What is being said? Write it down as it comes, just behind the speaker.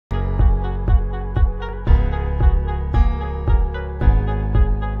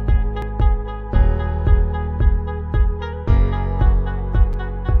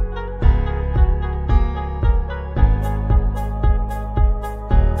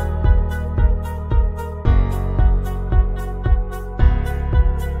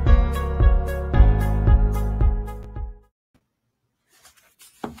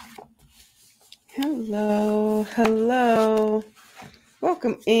Hello.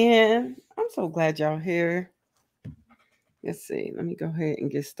 Welcome in. I'm so glad y'all here. Let's see. Let me go ahead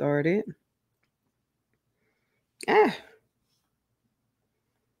and get started.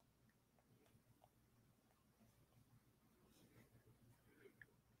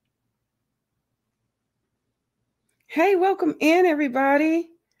 Hey, welcome in, everybody.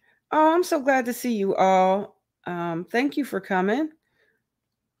 Oh, I'm so glad to see you all. Thank you for coming.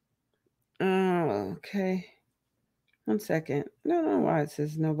 Oh, okay. 1 second. I don't know why it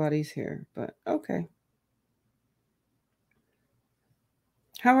says nobody's here, but okay.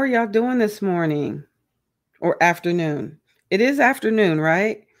 How are y'all doing this morning or afternoon? It is afternoon,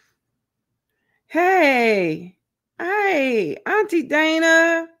 right? Hey. Hi, Auntie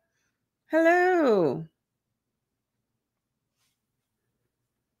Dana. Hello.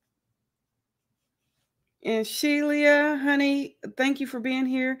 And Sheila, honey, thank you for being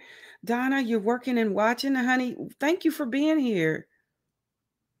here. Donna, you're working and watching, honey. Thank you for being here.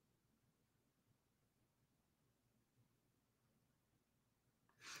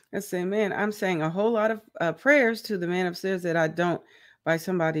 I say, man, I'm saying a whole lot of prayers to the man upstairs that I don't bite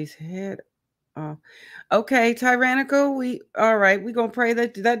somebody's head off. Okay, Tyrannical, all right. We're gonna pray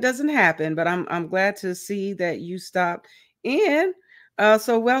that that doesn't happen, but I'm glad to see that you stopped in.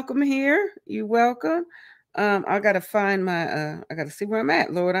 So welcome here. You welcome. I gotta find my I gotta see where I'm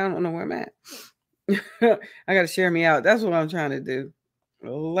at. Lord, I don't know where I'm at. I gotta share me out. That's what I'm trying to do.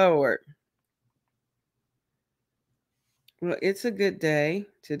 Lord. Well, it's a good day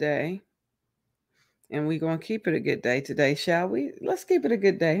today. And we're going to keep it a good day today, shall we? Let's keep it a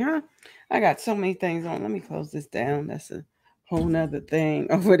good day, huh? I got so many things on. Let me close this down. That's a whole nother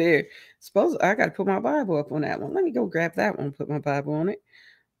thing over there. Suppose I got to put my Bible up on that one. Let me go grab that one, put my Bible on it.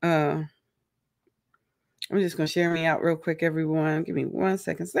 I'm just going to share me out real quick, everyone. Give me 1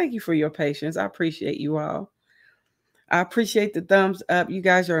 second. Thank you for your patience. I appreciate you all. I appreciate the thumbs up. You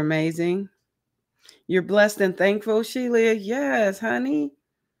guys are amazing. You're blessed and thankful, Sheila. Yes, honey.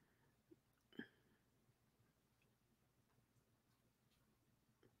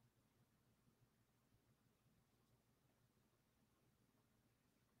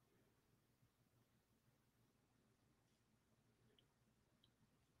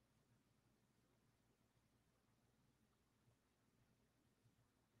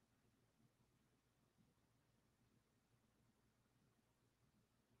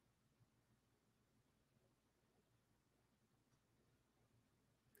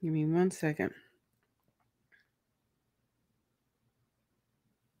 Give me 1 second.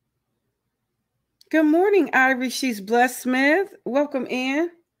 Good morning, Ivory. She's blessed Smith. Welcome in.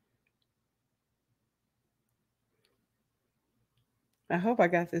 I hope I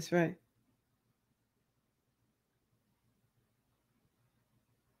got this right.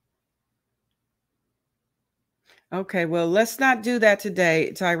 Okay, well, let's not do that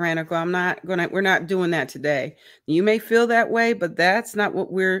today, Tyrannical. We're not doing that today. You may feel that way, but that's not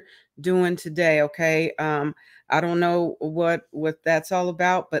what we're doing today, okay? I don't know what that's all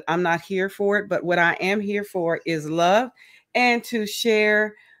about, but I'm not here for it. But what I am here for is love and to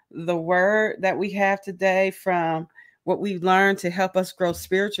share the word that we have today from what we've learned to help us grow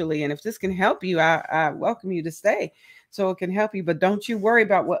spiritually. And if this can help you, I welcome you to stay so it can help you. But don't you worry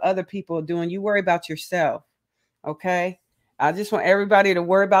about what other people are doing. You worry about yourself. Okay. I just want everybody to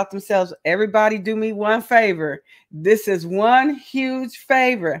worry about themselves. Everybody do me one favor. This is one huge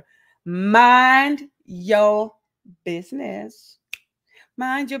favor. Mind your business.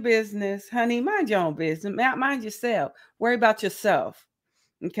 Mind your business, honey. Mind your own business. Mind yourself. Worry about yourself.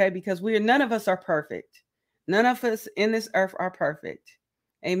 Okay. Because none of us are perfect. None of us in this earth are perfect.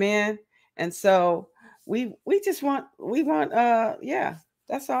 Amen. And so we want, yeah,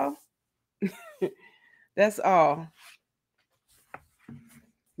 that's all. That's all.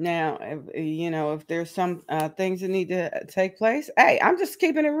 Now, if there's some things that need to take place, hey, I'm just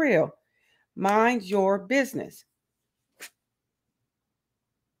keeping it real. Mind your business.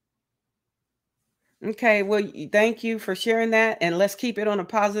 Okay, well, thank you for sharing that, and let's keep it on a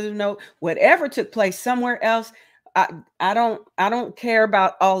positive note. Whatever took place somewhere else, I don't care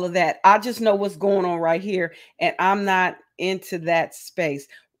about all of that. I just know what's going on right here, and I'm not into that space.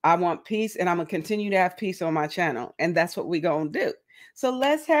 I want peace, and I'm gonna continue to have peace on my channel, and that's what we're gonna do. So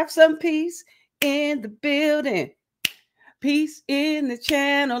let's have some peace in the building. Peace in the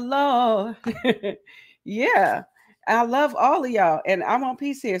channel, Lord. Yeah, I love all of y'all, and I want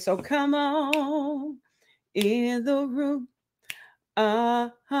peace here. So come on in the room.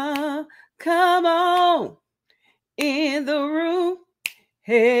 Come on in the room.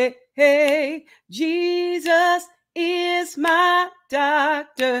 Hey, hey, Jesus is my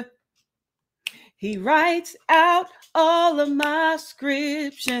doctor. He writes out all of my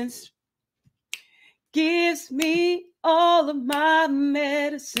scriptions, gives me all of my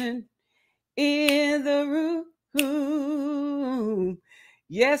medicine in the room.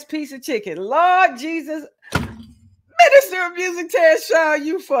 Yes, piece of chicken. Lord Jesus, Minister of Music, Taz Shaw,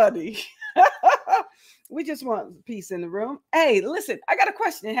 you funny. We just want peace in the room. Hey, listen, I got a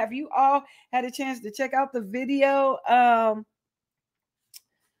question. Have you all had a chance to check out the video? On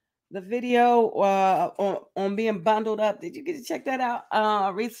being bundled up. Did you get to check that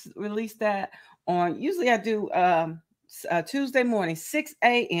out? Release that on. Usually I do Tuesday morning, 6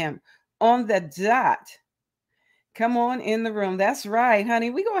 a.m. on the dot. Come on in the room. That's right, honey.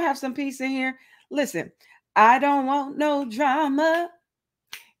 We're going to have some peace in here. Listen, I don't want no drama.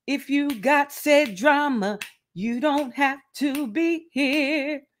 If you got said drama, you don't have to be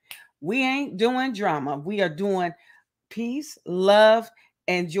here. We ain't doing drama. We are doing peace, love,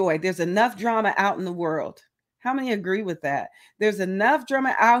 and joy. There's enough drama out in the world. How many agree with that? There's enough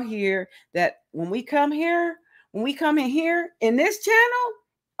drama out here that when we come in here in this channel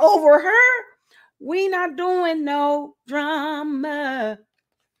over her, we not doing no drama.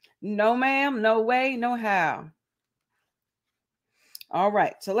 No, ma'am, no way, no how. All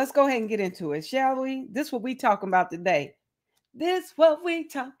right, so let's go ahead and get into it, shall we? This is what we talking about today. This what we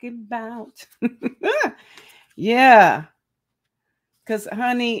talking about. Yeah. Because,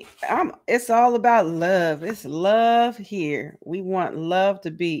 honey, it's all about love. It's love here. We want love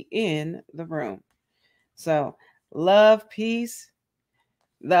to be in the room. So, love, peace,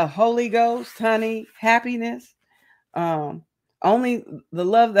 the Holy Ghost, honey, happiness. Only the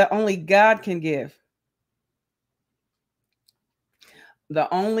love that only God can give.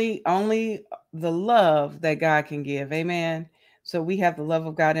 Only the love that God can give. Amen. So we have the love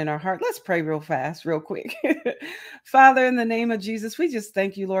of God in our heart. Let's pray real fast, real quick. Father, in the name of Jesus, we just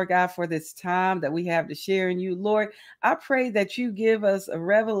thank you, Lord God, for this time that we have to share in you. Lord, I pray that you give us a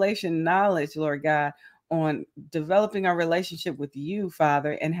revelation knowledge, Lord God, on developing our relationship with you,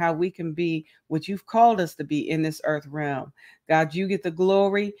 Father, and how we can be what you've called us to be in this earth realm. God, you get the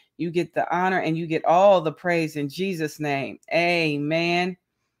glory, you get the honor, and you get all the praise in Jesus' name. Amen.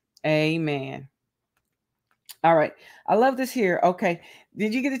 Amen. All right. I love this here. Okay.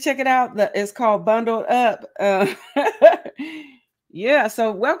 Did you get to check it out? It's called Bundled Up. Yeah.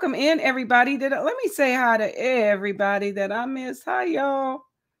 So welcome in, everybody. Let me say hi to everybody that I missed. Hi, y'all.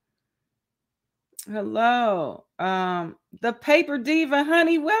 Hello. The Paper Diva,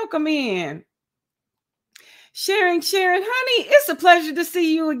 honey, welcome in. Sharon, honey, it's a pleasure to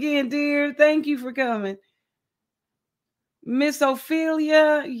see you again, dear. Thank you for coming. Miss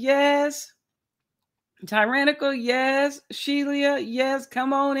Ophelia, yes. Tyrannical, yes. Sheila, yes.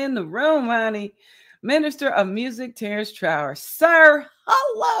 Come on in the room, honey. Minister of Music, Terrence Trower. Sir,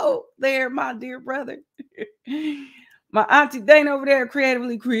 hello there, my dear brother. My Auntie Dana over there,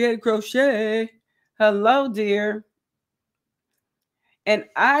 Creatively Created Crochet. Hello, dear. And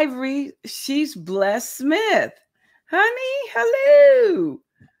Ivory, she's Blessed Smith. Honey, hello.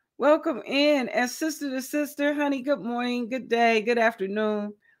 Welcome in. And sister to sister, honey, good morning, good day, good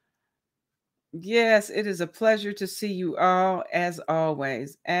afternoon. Yes, it is a pleasure to see you all as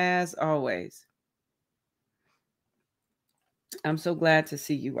always. As always. I'm so glad to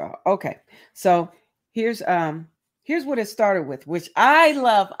see you all. Okay. So here's what it started with, which I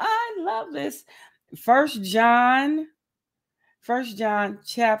love. I love this. First John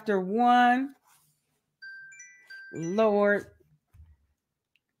chapter 1. Lord,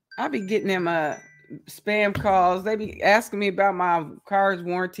 I be getting them spam calls. They be asking me about my car's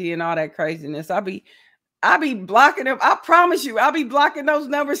warranty and all that craziness. I be blocking them. I promise you, I'll be blocking those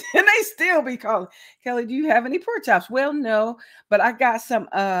numbers and they still be calling. Kelly, do you have any pork chops? Well, no, but I got some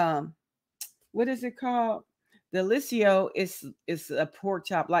what is it called? Delicio is a pork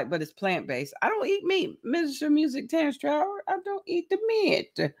chop but it's plant-based. I don't eat meat. Minister Music, Terrence Trower, I don't eat the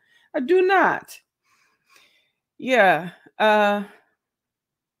meat. I do not. Yeah.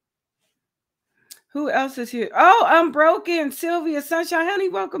 Who else is here? Oh, I'm broken. Sylvia, Sunshine, honey,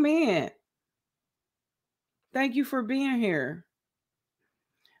 welcome in. Thank you for being here.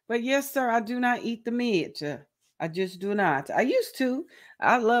 But yes, sir, I do not eat the meat. I just do not. I used to.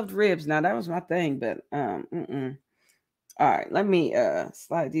 I loved ribs. Now that was my thing, but All right, let me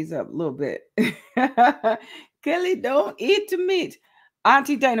slide these up a little bit. Kelly, don't eat the meat.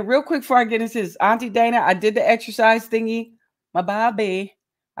 Auntie Dana, real quick before I get into this. Auntie Dana, I did the exercise thingy. My baby.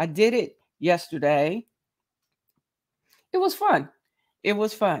 I did it yesterday. It was fun. It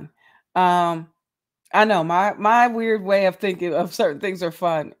was fun. I know my weird way of thinking of certain things are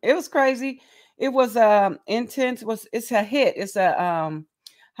fun. It was crazy. It was intense. It's a hit. It's a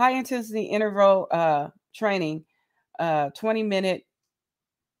high intensity interval training, 20-minute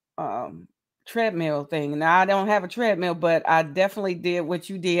treadmill thing. Now I don't have a treadmill, but I definitely did what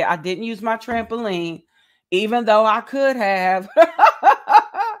you did. I didn't use my trampoline, even though I could have.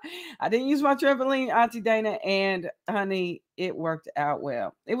 I didn't use my trampoline, Auntie Dana, and honey, it worked out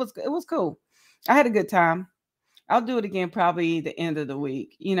well. It was cool. I had a good time. I'll do it again probably the end of the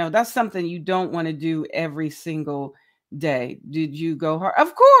week. You know, that's something you don't want to do every single day. Did you go hard?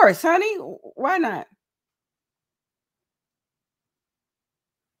 Of course, honey. Why not?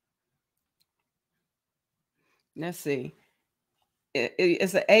 Let's see.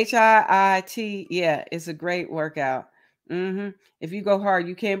 It's a HIIT. Yeah, it's a great workout. If you go hard,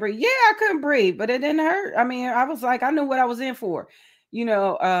 you can't breathe. Yeah, I couldn't breathe, but it didn't hurt. I mean, I was like, I knew what I was in for. You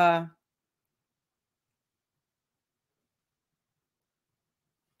know,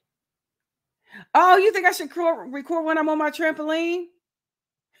 oh, you think I should record when I'm on my trampoline?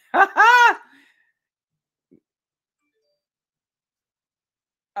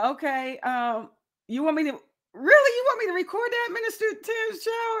 Okay. You want me to really? You want me to record that, Minister Tim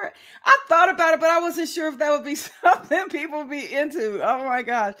Shower? I thought about it, but I wasn't sure if that would be something people would be into. Oh my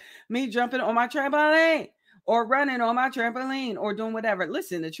gosh, me jumping on my trampoline or running on my trampoline or doing whatever.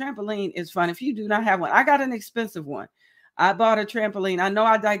 Listen, the trampoline is fun. If you do not have one, I got an expensive one. I bought a trampoline. I know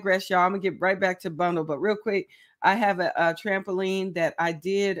I digress, y'all. I'm gonna get right back to bundle, but real quick, I have a trampoline that I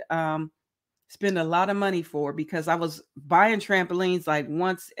did spend a lot of money for because I was buying trampolines like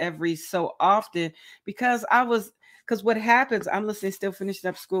once every so often because what happens, I'm listening, still finishing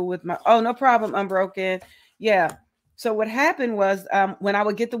up school with my, oh, no problem, Unbroken. Yeah. So what happened was when I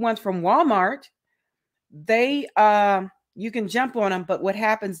would get the ones from Walmart, they, you can jump on them, but what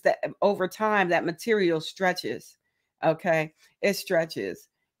happens that over time, that material stretches. Okay. It stretches.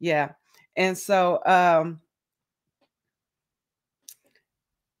 Yeah. And so,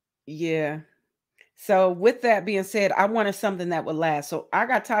 yeah. So with that being said, I wanted something that would last. So I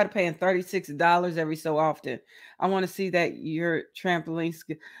got tired of paying $36 every so often. I want to see that your trampoline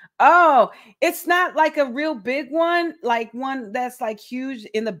skill. Oh, it's not like a real big one, like one that's like huge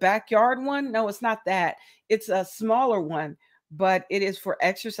in the backyard one. No, it's not that. It's a smaller one, but it is for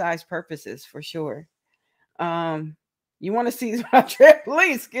exercise purposes for sure. Um, you want to see my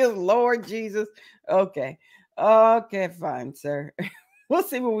trampoline skills, Lord Jesus. Okay. Okay, fine, sir. We'll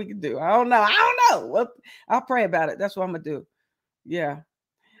see what we can do. I don't know. I don't know. Well, I'll pray about it. That's what I'm gonna do. Yeah.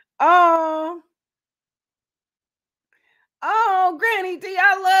 Oh, oh, Granny D,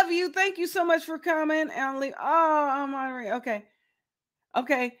 I love you. Thank you so much for coming. Emily. Oh, I'm honoring. Okay.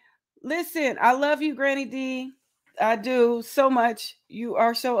 Okay. Listen, I love you, Granny D. I do so much. You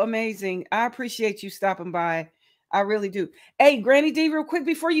are so amazing. I appreciate you stopping by. I really do. Hey, Granny D, real quick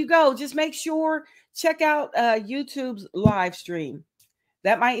before you go, just make sure check out YouTube's live stream.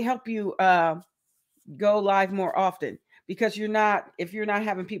 That might help you go live more often because if you're not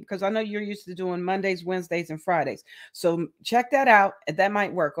having people, because I know you're used to doing Mondays, Wednesdays, and Fridays. So check that out. And that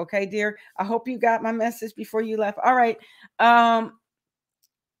might work. Okay, dear. I hope you got my message before you left. All right.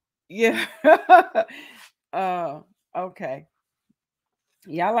 Yeah. Okay.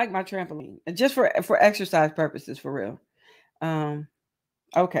 Yeah, I like my trampoline. Just for exercise purposes, for real.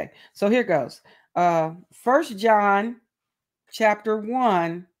 Okay. So here goes. 1 John chapter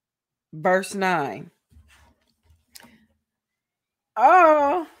 1, verse 9.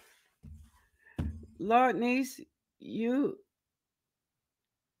 Oh, Lord niece, you're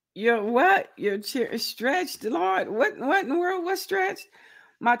what? You're stretched, Lord. What in the world? What stretched?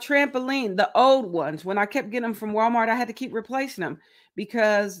 My trampoline, the old ones. When I kept getting them from Walmart, I had to keep replacing them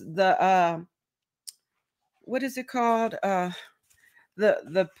because the what is it called?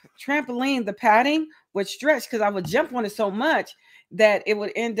 The trampoline, the padding would stretch because I would jump on it so much that it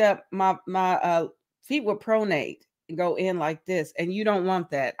would end up my feet would pronate and go in like this. And you don't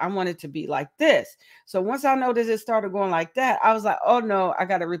want that. I want it to be like this. So once I noticed it started going like that, I was like, oh no, I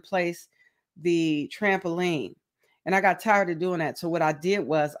got to replace the trampoline. And I got tired of doing that. So what I did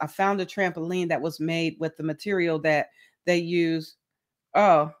was I found a trampoline that was made with the material that they use.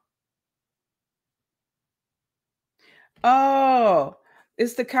 Oh, oh,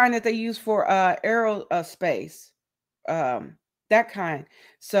 it's the kind that they use for aerospace. That kind.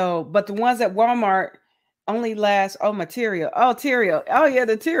 So, but the ones at Walmart only last, oh, material. Oh, material. Oh, yeah,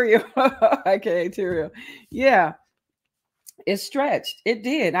 the material. Okay, material. Yeah, it stretched. It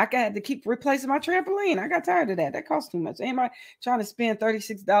did. I had to keep replacing my trampoline. I got tired of that. That costs too much. Anybody trying to spend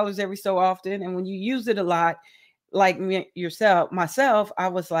 $36 every so often? And when you use it a lot, like myself, I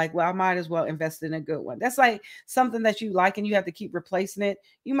was like, well, I might as well invest in a good one. That's like something that you like and you have to keep replacing it.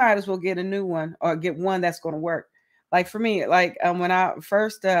 You might as well get a new one or get one that's going to work. Like for me, like when I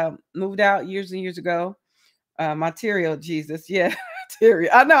first moved out years and years ago, my Tyrael, Jesus, yeah, Tyrael.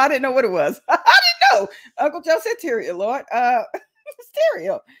 I know, I didn't know what it was. I didn't know. Uncle Joe said Tyrael, Lord. It's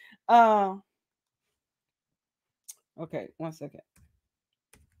Tyrael. Okay, one second.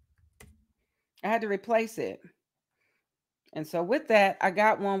 I had to replace it. And so with that, I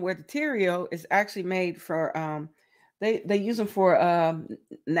got one where the Tyrael is actually made for they use them for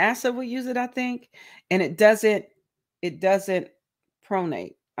NASA will use it, I think, and it doesn't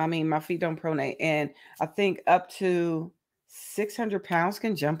pronate. I mean, my feet don't pronate, and I think up to 600 pounds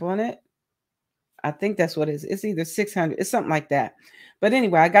can jump on it. I think that's what it is. It's either 600, it's something like that. But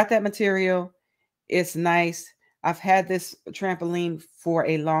anyway, I got that material. It's nice. I've had this trampoline for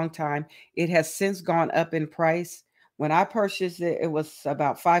a long time. It has since gone up in price. When I purchased it, it was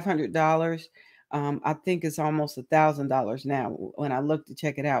about $500. I think it's almost $1,000 now when I look to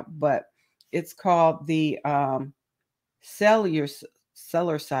check it out. But it's called the cellular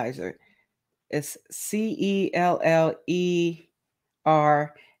cellular sizer. It's CELLERCISE.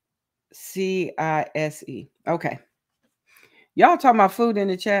 Okay. Y'all talking about food in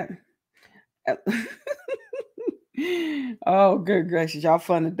the chat? Oh, good gracious. Y'all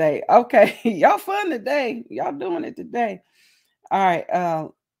fun today. Okay. Y'all fun today. Y'all doing it today. All right.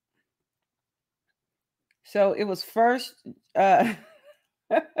 So it was first uh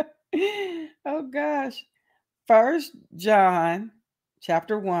oh gosh. First John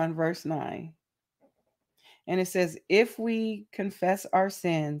chapter 1, verse 9. And it says, if we confess our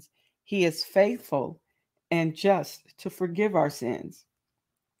sins, he is faithful and just to forgive our sins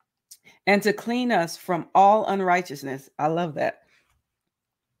and to clean us from all unrighteousness. I love that.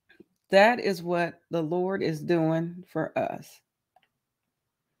 That is what the Lord is doing for us.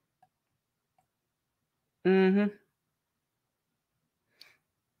 Hmm.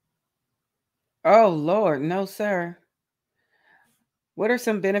 Oh, Lord. No, sir. What are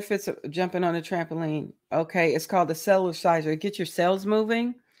some benefits of jumping on a trampoline? Okay. It's called the cellular sizer. Get your cells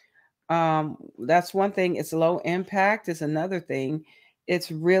moving. That's one thing. It's low impact is another thing.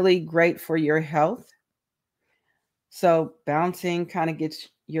 It's really great for your health. So bouncing kind of gets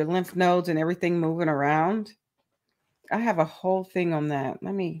your lymph nodes and everything moving around. I have a whole thing on that.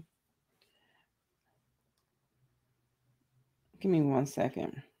 Give me one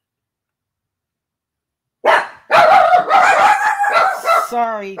second.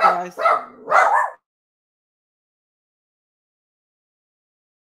 Sorry, guys.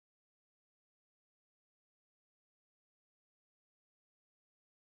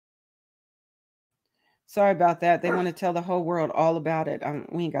 Sorry about that. They want to tell the whole world all about it.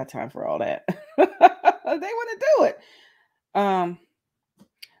 We ain't got time for all that. They want to do it. Um,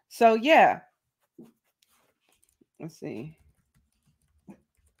 so yeah. Let's see.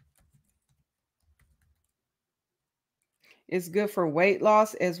 It's good for weight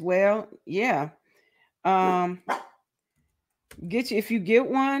loss as well. Yeah. Um, if you get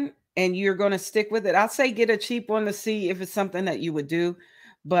one and you're going to stick with it, I'd say get a cheap one to see if it's something that you would do.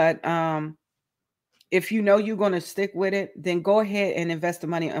 But if you know you're going to stick with it, then go ahead and invest the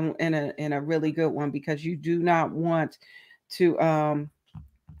money in a really good one, because you do not want to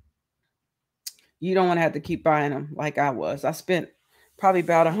you don't want to have to keep buying them like I was. I spent probably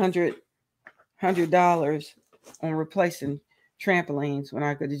about $100 on replacing trampolines when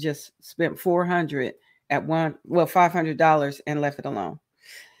I could have just spent $400 at $500 and left it alone.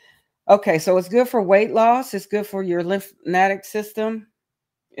 Okay, so it's good for weight loss. It's good for your lymphatic system.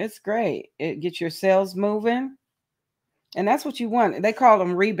 It's great. It gets your cells moving. And that's what you want. They call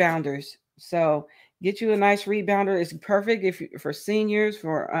them rebounders. So get you a nice rebounder. It's perfect for seniors,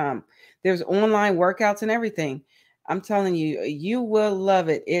 for there's online workouts and everything. I'm telling you, you will love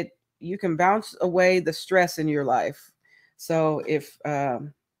it. You can bounce away the stress in your life. So if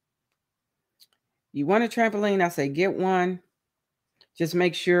you want a trampoline, I say get one. Just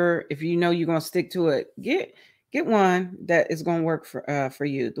make sure, if you know you're going to stick to it, get one that is going to work for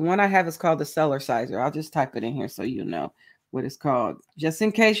you. The one I have is called the cellular sizer. I'll just type it in here so you know what it's called, just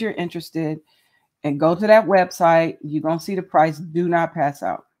in case you're interested. And go to that website. You're going to see the price. Do not pass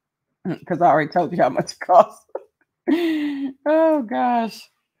out, because I already told you how much it costs. Oh gosh,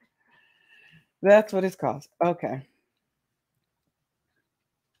 that's what it's cost. Okay,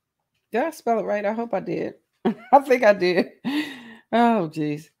 did I spell it right? I hope I did. I think I did. Oh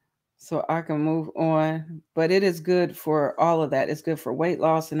geez. So I can move on. But it is good for all of that. It's good for weight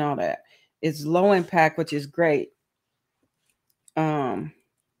loss and all that. It's low impact, which is great.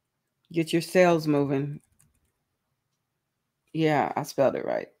 Get your cells moving. Yeah, I spelled it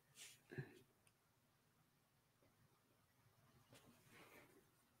right.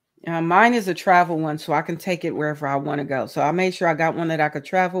 Mine is a travel one, so I can take it wherever I want to go. So I made sure I got one that I could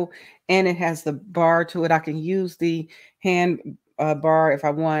travel, and it has the bar to it. I can use the hand bar if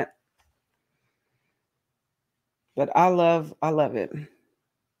I want. But I love it.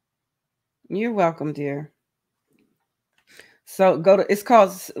 You're welcome, dear. So go to, it's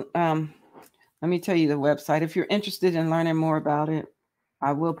called, let me tell you the website. If you're interested in learning more about it,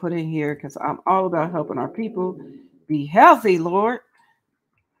 I will put it here because I'm all about helping our people be healthy, Lord.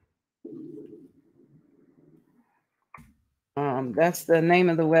 That's the name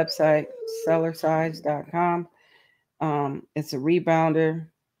of the website, sellersize.com. It's a rebounder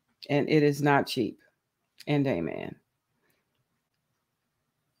and it is not cheap. And amen.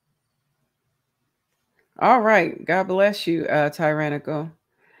 All right. God bless you, Tyrannical.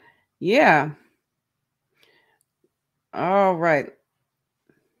 Yeah. All right.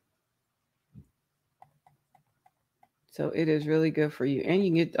 So it is really good for you. And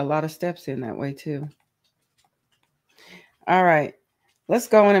you get a lot of steps in that way too. All right. Let's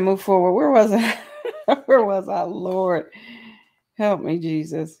go on and move forward. Where was I? Where was I? Lord, help me,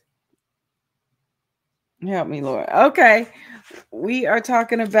 Jesus. Help me, Lord. Okay. We are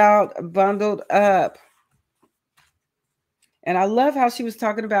talking about bundled up. And I love how she was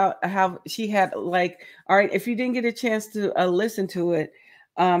talking about how she had like, all right, if you didn't get a chance to listen to it,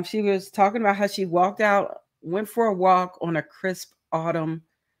 she was talking about how she went for a walk on a crisp autumn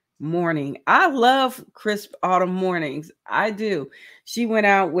morning. I love crisp autumn mornings. I do. She went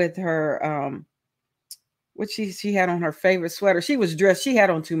out with her what she had on her favorite sweater. She was dressed, she had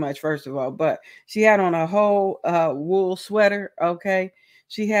on too much, first of all, but she had on a whole wool sweater. Okay.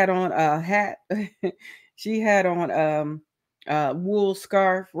 She had on a hat. She had on wool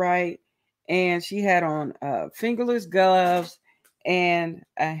scarf, right? And she had on fingerless gloves and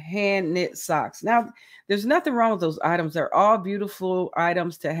a hand knit socks. Now, there's nothing wrong with those items. They're all beautiful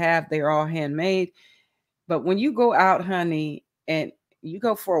items to have. They're all handmade. But when you go out, honey, and you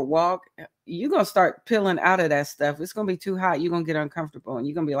go for a walk, you're going to start peeling out of that stuff. It's going to be too hot. You're going to get uncomfortable. And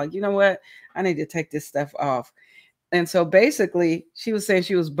you're going to be like, you know what? I need to take this stuff off. And so basically, she was saying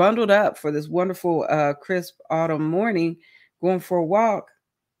she was bundled up for this wonderful, crisp autumn morning, going for a walk.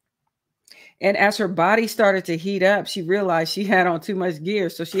 And as her body started to heat up, she realized she had on too much gear.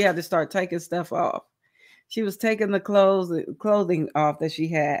 So she had to start taking stuff off. She was taking the clothing off that she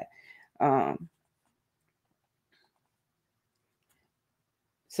had.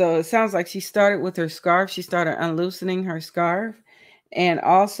 So it sounds like she started with her scarf. She started unloosening her scarf. And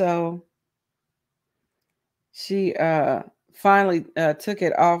also, she finally took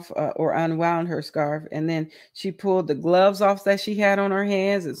it off or unwound her scarf. And then she pulled the gloves off that she had on her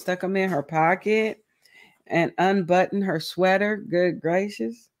hands and stuck them in her pocket and unbuttoned her sweater. Good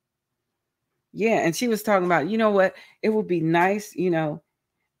gracious. Yeah. And she was talking about, you know what? It would be nice,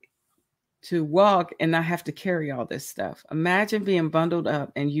 to walk and not have to carry all this stuff. Imagine being bundled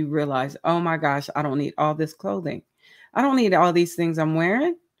up and you realize, oh my gosh, I don't need all this clothing. I don't need all these things I'm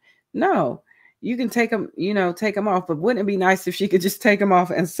wearing. No, you can take them, take them off. But wouldn't it be nice if she could just take them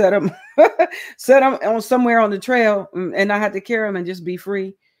off and set them on somewhere on the trail and not have to carry them and just be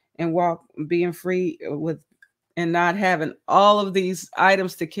free and walk, being free and not having all of these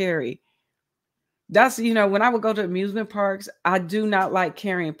items to carry. That's, when I would go to amusement parks, I do not like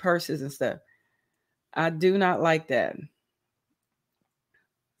carrying purses and stuff. I do not like that.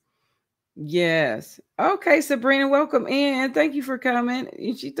 Yes. Okay, Sabrina, welcome in. Thank you for coming.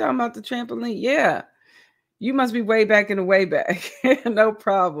 She talking about the trampoline. Yeah. You must be way back in the way back. No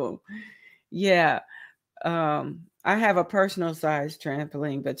problem. Yeah. I have a personal size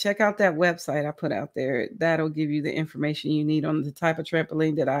trampoline, but check out that website I put out there. That'll give you the information you need on the type of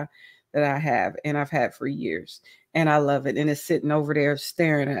trampoline that I have and I've had for years. And I love it. And it's sitting over there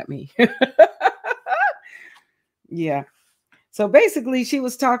staring at me. Yeah. So basically she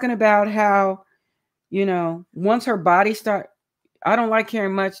was talking about how, once her body I don't like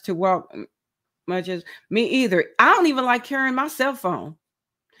carrying much to walk much as me either. I don't even like carrying my cell phone.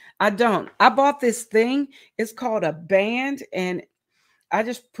 I don't. I bought this thing. It's called a band and I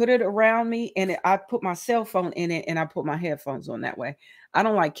just put it around me and I put my cell phone in it and I put my headphones on that way. I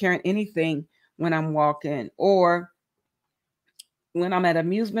don't like carrying anything when I'm walking or when I'm at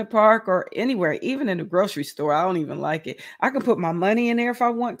amusement park or anywhere, even in the grocery store. I don't even like it. I can put my money in there if I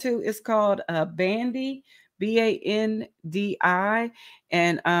want to. It's called Bandy, Bandi.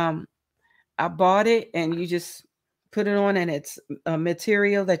 And I bought it and you just put it on and it's a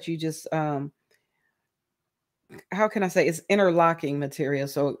material that you just how can I say, it's interlocking material.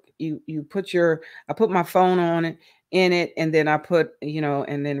 So you I put my phone on it in it and then I put,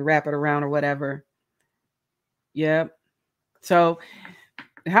 and then wrap it around or whatever. Yep. So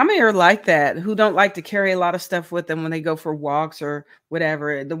How many are like that, who don't like to carry a lot of stuff with them when they go for walks or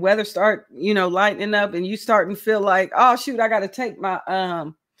whatever? The weather start, lightening up and you starting to feel like, oh shoot, I got to take my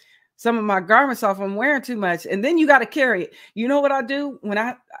some of my garments off. I'm wearing too much. And then you got to carry it. You know what I do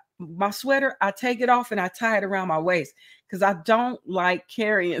when my sweater, I take it off and I tie it around my waist because I don't like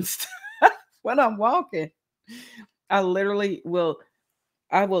carrying stuff when I'm walking. I literally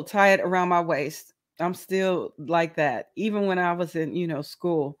I will tie it around my waist. I'm still like that. Even when I was in,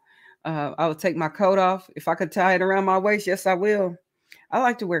 school, I would take my coat off. If I could tie it around my waist, yes, I will. I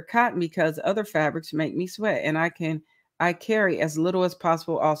like to wear cotton because other fabrics make me sweat and I carry as little as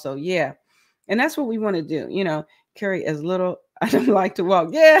possible also. Yeah. And that's what we want to do, carry as little. I don't like to walk.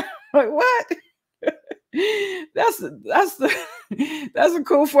 Yeah. Like what? That's that's a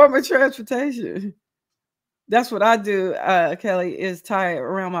cool form of transportation. That's what I do, Kelly, is tie it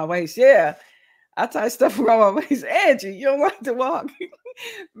around my waist. Yeah. I tie stuff around my waist. Angie, you don't like to walk.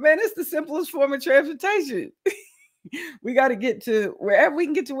 Man, it's the simplest form of transportation. We got to get to wherever we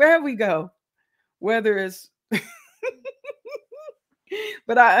can get to wherever we go. Whether it's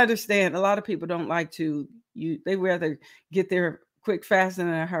but I understand a lot of people don't like to they rather get there quick, fast, and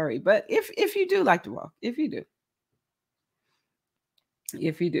in a hurry. But if you do like to walk, if you do.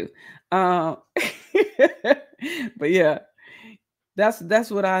 Uh, but yeah, that's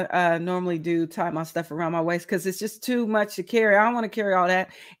what I normally do, tie my stuff around my waist because it's just too much to carry. I don't want to carry all that.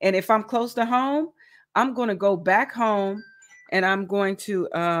 And if I'm close to home, I'm going to go back home and I'm going to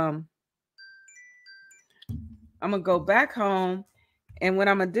go back home, and what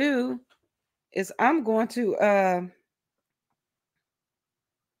I'm gonna do is I'm going to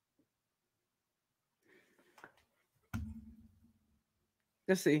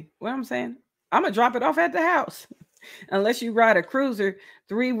let's see what I'm saying. I'm gonna drop it off at the house. Unless you ride a cruiser,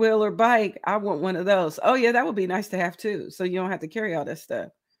 3-wheeler bike, I want one of those. Oh yeah, that would be nice to have too. So you don't have to carry all that stuff.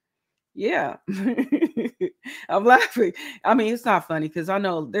 Yeah. I'm laughing. I mean, it's not funny because I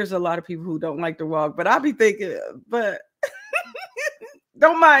know there's a lot of people who don't like to walk, but I'll be thinking, but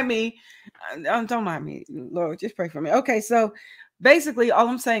don't mind me. Don't mind me. Lord, just pray for me. Okay, so basically all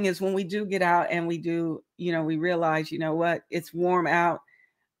I'm saying is when we do get out and we do, we realize, what, it's warm out.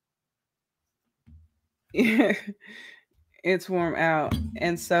 It's warm out.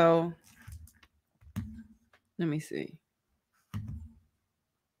 And so let me see.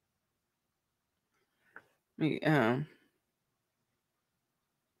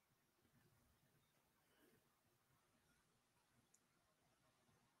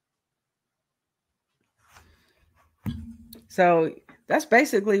 So that's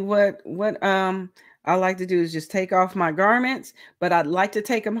basically what I like to do is just take off my garments, but I'd like to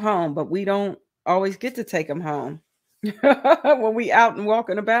take them home, but we don't always get to take them home when we out and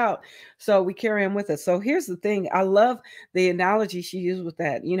walking about. So we carry them with us. So here's the thing. I love the analogy she used with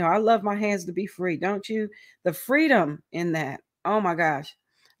that. I love my hands to be free. Don't you? The freedom in that. Oh my gosh.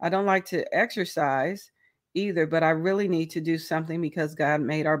 I don't like to exercise either, but I really need to do something because God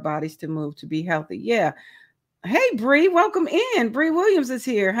made our bodies to move to be healthy. Yeah. Hey, Bree, welcome in. Bree Williams is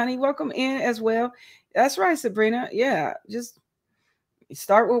here, honey. Welcome in as well. That's right, Sabrina. Yeah, just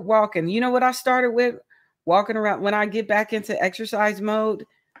start with walking. You know what I started with? Walking around. When I get back into exercise mode,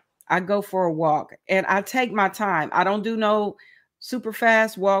 I go for a walk and I take my time. I don't do no super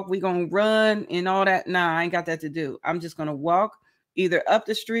fast walk. We gonna run and all that. Nah, I ain't got that to do. I'm just gonna walk either up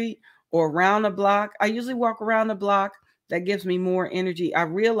the street or around the block. I usually walk around the block. That gives me more energy. I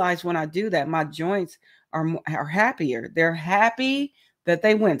realize when I do that, my joints are happier. They're happy that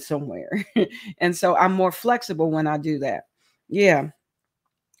they went somewhere. And so I'm more flexible when I do that. Yeah.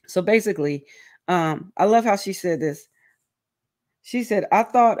 So basically, I love how she said this. She said, I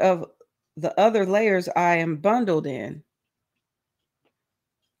thought of the other layers I am bundled in.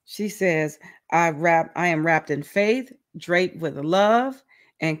 She says, I am wrapped in faith, draped with love,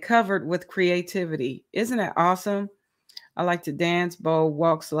 and covered with creativity. Isn't that awesome? I like to dance, bowl,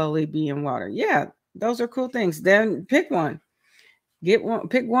 walk slowly, be in water. Yeah, those are cool things. Then pick one. Pick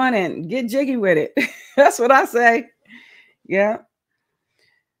one and get jiggy with it. That's what I say. Yeah.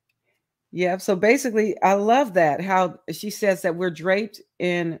 Yeah. So basically, I love that. How she says that we're draped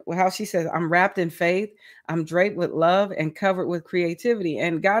in, how she says, I'm wrapped in faith, I'm draped with love and covered with creativity.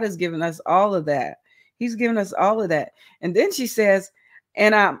 And God has given us all of that. He's given us all of that. And then she says,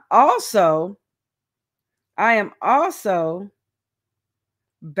 and I am also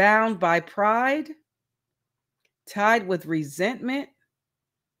bound by pride, tied with resentment,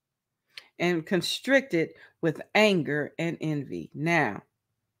 and constricted with anger and envy. Now,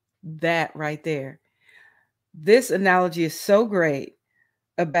 that right there. This analogy is so great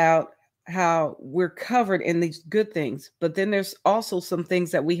about how we're covered in these good things, but then there's also some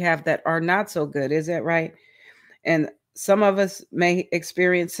things that we have that are not so good. Is that right? And some of us may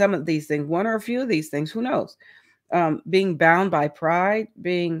experience some of these things, one or a few of these things, who knows? Being bound by pride,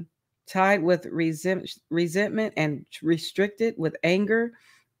 being tied with resentment and restricted with anger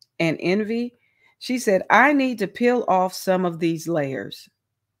and envy. She said, I need to peel off some of these layers.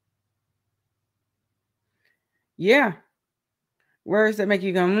 Yeah. Words that make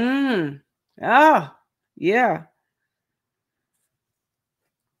you go, oh, yeah.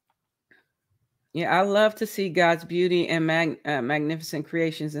 Yeah, I love to see God's beauty and magnificent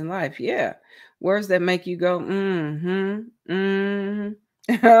creations in life. Yeah. Words that make you go,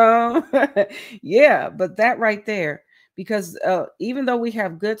 Oh, yeah, but that right there, because even though we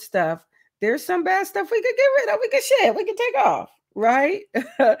have good stuff, there's some bad stuff we could get rid of, we could shed, we could take off, right?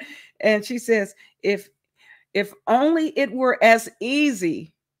 And she says, if only it were as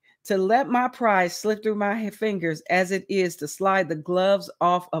easy to let my pride slip through my fingers as it is to slide the gloves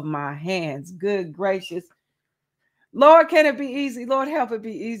off of my hands. Good gracious. Lord, can it be easy? Lord, help it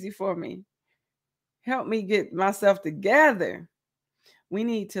be easy for me. Help me get myself together. We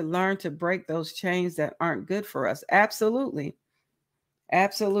need to learn to break those chains that aren't good for us. Absolutely.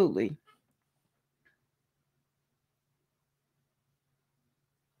 Absolutely.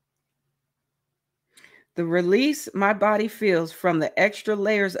 The release my body feels from the extra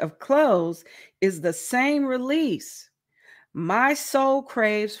layers of clothes is the same release my soul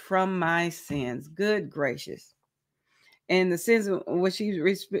craves from my sins. Good gracious. And the sins, what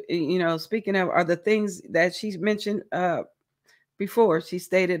she's, speaking of, are the things that she's mentioned before. She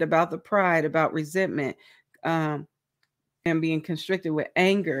stated about the pride, about resentment, um, and being constricted with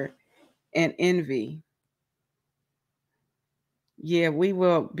anger and envy. Yeah, we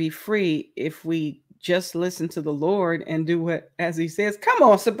will be free if we just listen to the Lord and do what, as he says. Come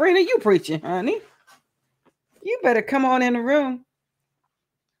on, Sabrina, you preaching, honey. You better come on in the room.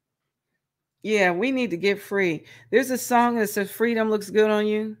 Yeah, we need to get free. There's a song that says freedom looks good on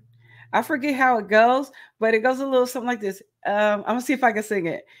you. I forget how it goes, but it goes a little something like this. I'm gonna see if I can sing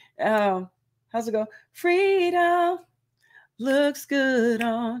it. How's it go? Freedom looks good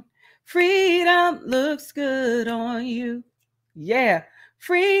on. Freedom looks good on you. Yeah.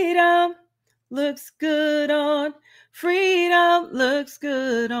 Freedom looks good on. Freedom looks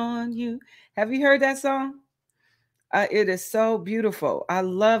good on you. Have you heard that song? It is so beautiful. I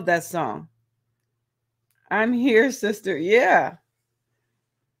love that song. I'm here, sister. Yeah.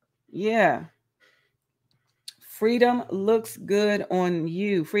 Yeah. Freedom looks good on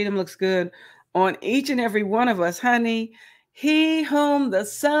you. Freedom looks good on each and every one of us, honey. He whom the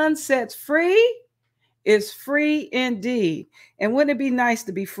Son sets free is free indeed. And wouldn't it be nice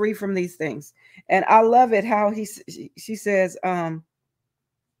to be free from these things? And I love it how she says, I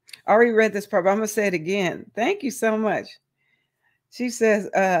already read this part, but I'm gonna say it again. Thank you so much. She says,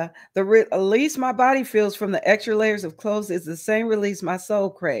 the release my body feels from the extra layers of clothes is the same release my soul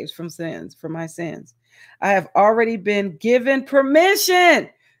craves from my sins. I have already been given permission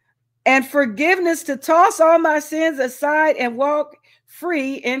and forgiveness to toss all my sins aside and walk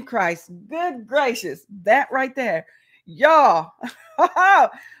free in Christ. Good gracious, that right there. Y'all,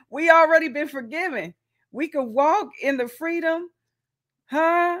 we already been forgiven. We could walk in the freedom,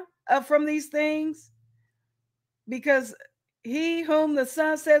 from these things, because he whom the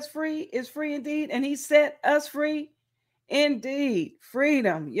Son sets free is free indeed, and he set us free indeed.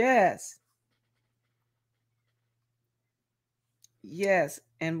 Freedom, yes. Yes,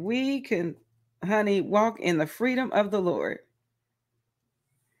 and we can, honey, walk in the freedom of the Lord.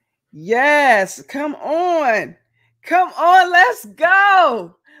 Yes, come on. Come on, let's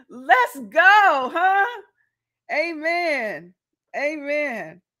go. Let's go, huh? Amen.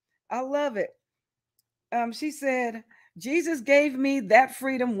 Amen. I love it. She said, Jesus gave me that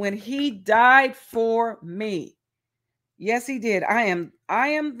freedom when he died for me. Yes, he did. I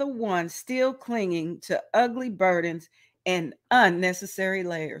am the one still clinging to ugly burdens and unnecessary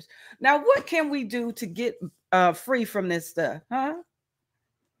layers. Now, what can we do to get free from this stuff? Huh?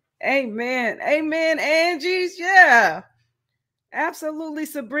 Amen. Amen, Angie's. Yeah. Absolutely,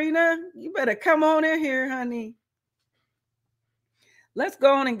 Sabrina. You better come on in here, honey. Let's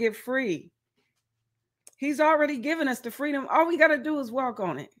go on and get free. He's already given us the freedom. All we got to do is walk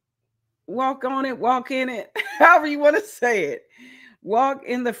on it. Walk on it, walk in it, however you want to say it. Walk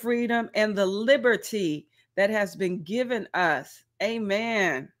in the freedom and the liberty that has been given us.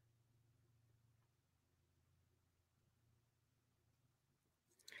 Amen.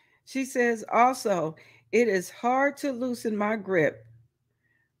 She says also, it is hard to loosen my grip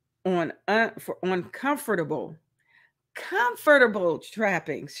on uncomfortable, Comfortable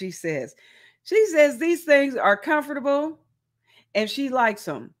trappings, she says. She says these things are comfortable and she likes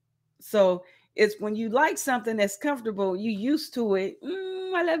them. So it's when you like something that's comfortable, you used to it.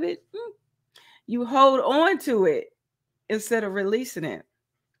 I love it. You hold on to it instead of releasing it.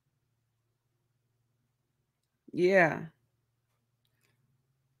 Yeah.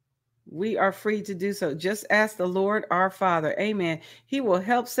 We are free to do so. Just ask the Lord our Father. Amen. He will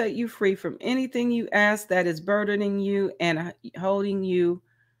help set you free from anything you ask that is burdening you and holding you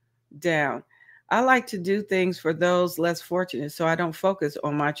down. I like to do things for those less fortunate so I don't focus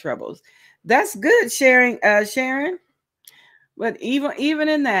on my troubles. That's good, Sharon. But even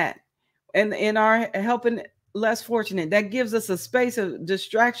in that, and in our helping less fortunate, that gives us a space of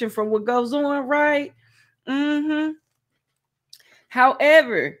distraction from what goes on, right?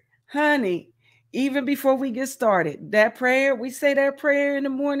 However, honey, even before we get started, that prayer, we say that prayer in the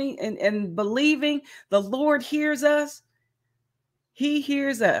morning and believing the Lord hears us. He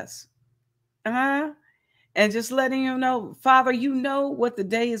hears us. And just letting him know, Father, you know what the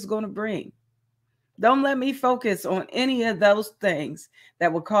day is going to bring. Don't let me focus on any of those things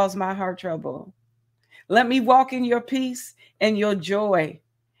that will cause my heart trouble. Let me walk in your peace and your joy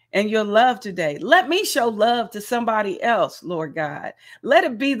and your love today. Let me show love to somebody else, Lord God. Let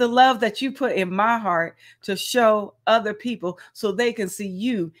it be the love that you put in my heart to show other people so they can see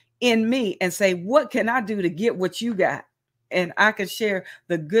you in me and say, what can I do to get what you got? And I can share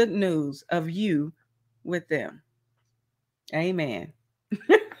the good news of you with them. Amen.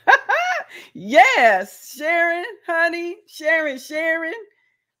 Yes, Sharon, honey, Sharon.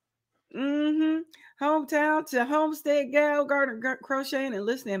 Hometown to homestead gal, garden crocheting and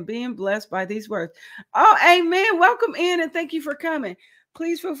listening and being blessed by these words. Oh, amen. Welcome in and thank you for coming.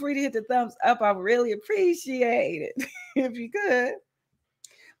 Please feel free to hit the thumbs up. I really appreciate it if you could.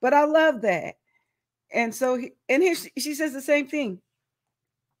 But I love that. And so, and here she says the same thing.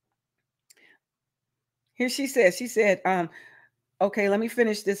 Here she said, okay, let me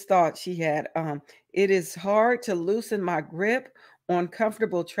finish this thought she had. It is hard to loosen my grip on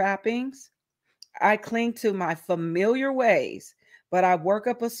comfortable trappings. I cling to my familiar ways, but I work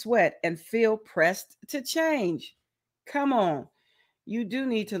up a sweat and feel pressed to change. Come on. You do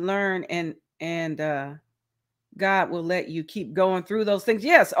need to learn and God will let you keep going through those things.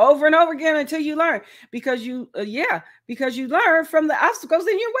 Yes, over and over again until you learn because because you learn from the obstacles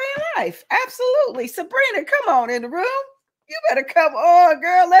in your way in life. Absolutely. Sabrina, come on in the room. You better come on,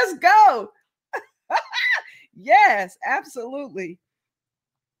 girl. Let's go. Yes, absolutely.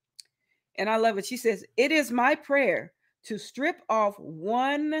 And I love it. She says, it is my prayer to strip off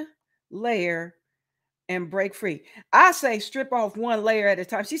one layer and break free. I say strip off one layer at a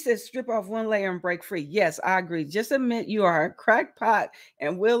time. She says strip off one layer and break free. Yes, I agree. Just admit you are a crackpot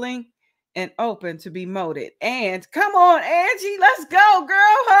and willing and open to be molded. And come on, Angie, let's go,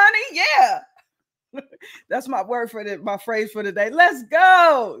 girl, honey. Yeah. That's my word for my phrase for today. Let's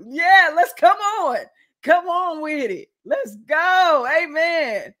go. Yeah, let's come on. Come on with it. Let's go.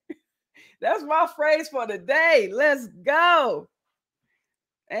 Amen. That's my phrase for the day. Let's go.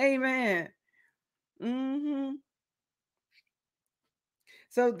 Amen.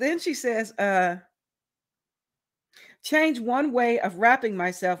 So then she says, change one way of wrapping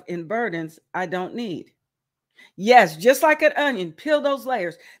myself in burdens I don't need. Yes, just like an onion, peel those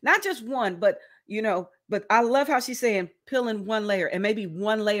layers. Not just one, but but I love how she's saying peeling one layer and maybe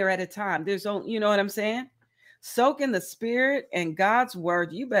one layer at a time. There's you know what I'm saying? Soak in the spirit and God's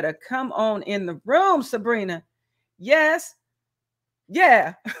word. You better come on in the room, Sabrina. Yes.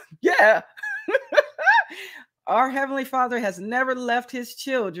 Yeah. Yeah. Our Heavenly Father has never left his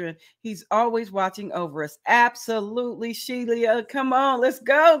children. He's always watching over us. Absolutely, Sheila. Come on, let's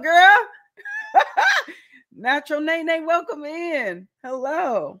go, girl. Natural Nene, welcome in.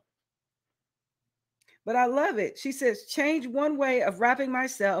 Hello. But I love it. She says, change one way of wrapping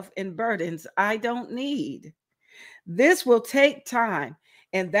myself in burdens I don't need. This will take time,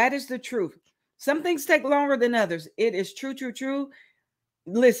 and that is the truth. Some things take longer than others. It is true.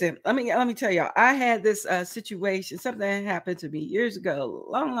 Listen, let me tell y'all. I had this situation, something that happened to me years ago,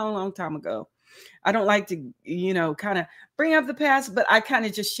 long time ago. I don't like to, kind of bring up the past, but I kind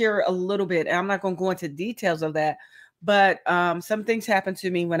of just share a little bit. And I'm not going to go into details of that. But some things happened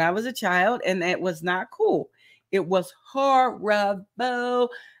to me when I was a child, and it was not cool. It was horrible.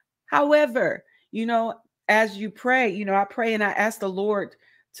 However, as you pray, I pray and I ask the Lord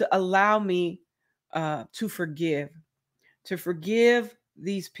to allow me to forgive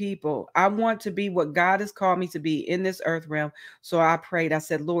these people. I want to be what God has called me to be in this earth realm. So I prayed. I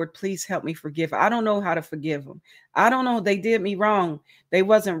said, Lord, please help me forgive. I don't know how to forgive them. I don't know. They did me wrong. They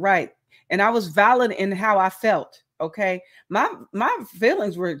wasn't right. And I was valid in how I felt. Okay. My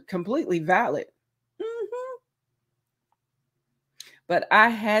feelings were completely valid. Mhm. But I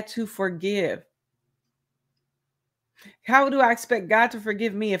had to forgive. How do I expect God to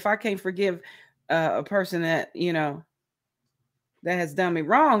forgive me if I can't forgive a person that, that has done me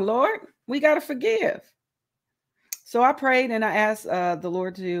wrong, Lord? We got to forgive. So I prayed and I asked the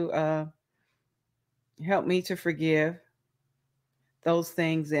Lord to help me to forgive those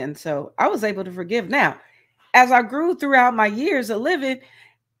things. And so I was able to forgive. Now, as I grew throughout my years of living,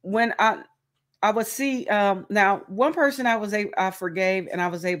 when I would see now one person I forgave, and I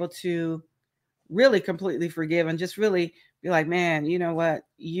was able to really completely forgive and just really be like, man, you know what?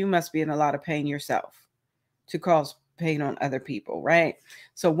 You must be in a lot of pain yourself to cause pain on other people, right?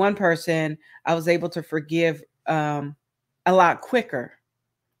 So one person I was able to forgive a lot quicker.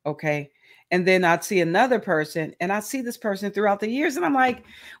 Okay. And then I'd see another person, and I see this person throughout the years, and I'm like,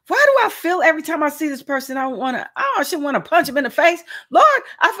 why do I feel every time I see this person, I should want to punch him in the face? Lord,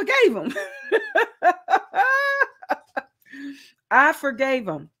 I forgave him. I forgave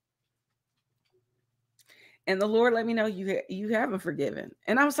him. And the Lord let me know you haven't forgiven.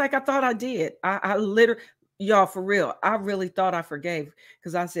 And I was like, I thought I did. I literally, y'all, for real, I really thought I forgave,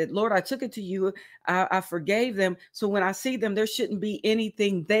 because I said, Lord, I took it to you. I forgave them. So when I see them, there shouldn't be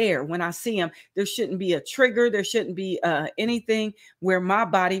anything there. When I see them, there shouldn't be a trigger. There shouldn't be anything where my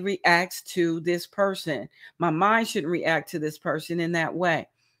body reacts to this person. My mind shouldn't react to this person in that way.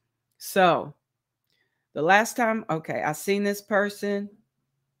 So the last time, okay, I seen this person,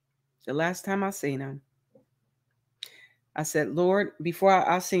 the last time I seen him, I said, Lord, before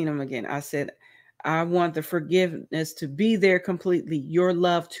I seen him again, I said, I want the forgiveness to be there completely, your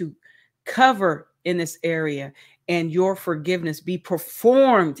love to cover in this area, and your forgiveness be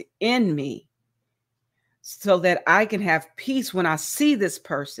performed in me so that I can have peace when I see this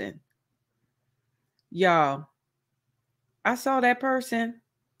person. Y'all, I saw that person.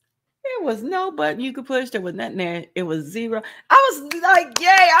 There was no button you could push. There was nothing there. It was zero. I was like, yay.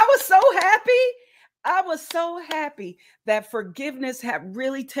 I was so happy. I was so happy that forgiveness had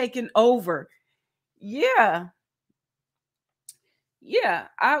really taken over. Yeah. Yeah.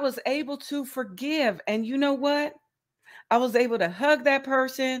 I was able to forgive. And you know what? I was able to hug that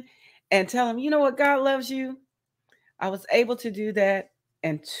person and tell him, you know what? God loves you. I was able to do that.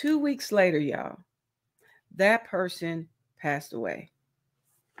 And 2 weeks later, y'all, that person passed away.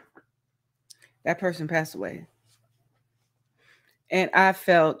 That person passed away. And I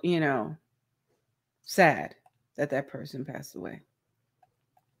felt, sad that that person passed away.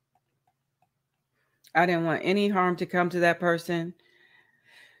 I didn't want any harm to come to that person.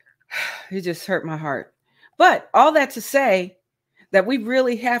 It just hurt my heart. But all that to say that we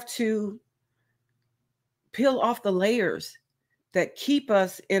really have to peel off the layers that keep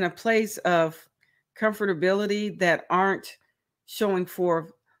us in a place of comfortability that aren't showing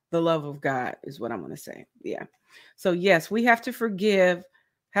forth the love of God, is what I'm going to say. Yeah. So, yes, we have to first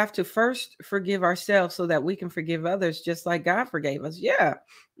forgive ourselves so that we can forgive others just like God forgave us. Yeah.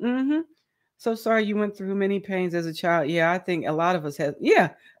 Mm-hmm. So sorry you went through many pains as a child. Yeah, I think a lot of us have.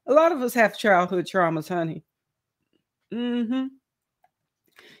 Yeah, a lot of us have childhood traumas, honey. Mm-hmm.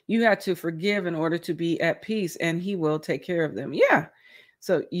 You have to forgive in order to be at peace, and He will take care of them. Yeah.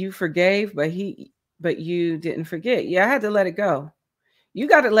 So you forgave, but you didn't forget. Yeah, I had to let it go. You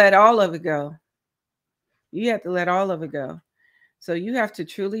got to let all of it go. You have to let all of it go. So you have to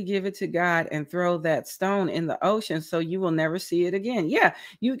truly give it to God and throw that stone in the ocean so you will never see it again. Yeah,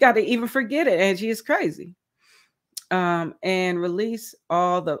 you got to even forget it. Angie is crazy. And release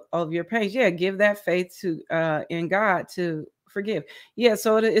all of your pain. Yeah, give that faith to in God to forgive. Yeah,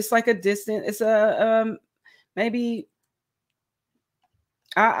 so it's like a distant. It's a maybe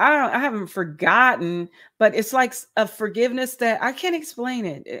I haven't forgotten, but it's like a forgiveness that I can't explain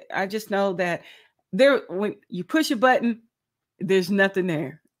it. I just know that there, when you push a button, there's nothing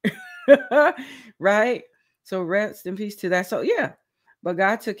there. Right? So rest in peace to that. So yeah, but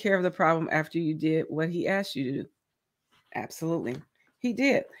God took care of the problem after you did what He asked you to do. Absolutely. He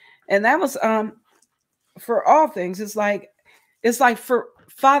did. And that was for all things. It's like for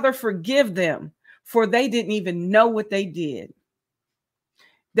Father, forgive them, for they didn't even know what they did.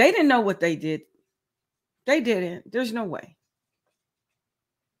 They didn't know what they did. They didn't. There's no way.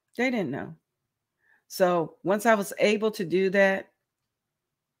 They didn't know. So once I was able to do that,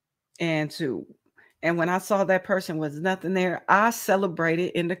 and when I saw that person was nothing there, I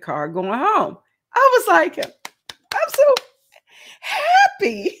celebrated in the car going home. I was like, I'm so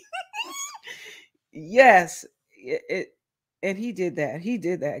happy. Yes. And He did that. He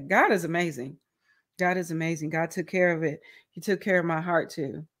did that. God is amazing. God is amazing. God took care of it. He took care of my heart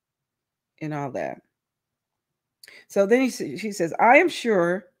too, and all that. So then she says, I am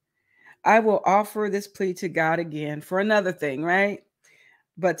sure I will offer this plea to God again for another thing, right?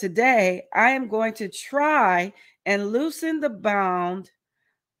 But today I am going to try and loosen the bond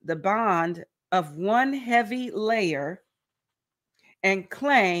of one heavy layer and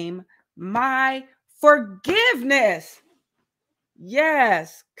claim my forgiveness.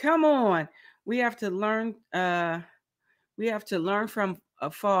 Yes, come on. We have to learn from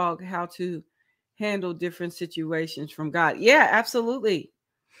a fog how to handle different situations from God. Yeah, absolutely.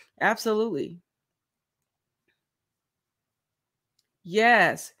 Absolutely.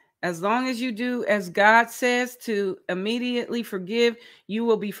 Yes. As long as you do as God says to immediately forgive, you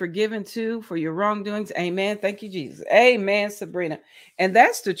will be forgiven too for your wrongdoings. Amen. Thank you, Jesus. Amen, Sabrina. And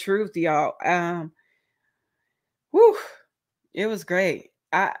that's the truth, y'all. Whew, it was great.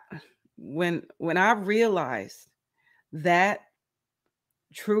 When I realized that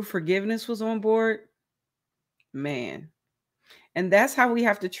true forgiveness was on board, man. And that's how we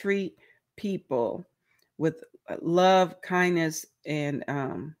have to treat people, with love, kindness, and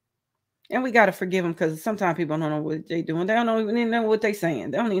we got to forgive them, because sometimes people don't know what they're doing. They don't even know what they're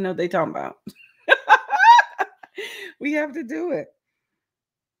saying. They don't even know what they're talking about. We have to do it.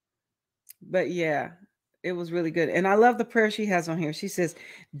 But yeah, it was really good. And I love the prayer she has on here. She says,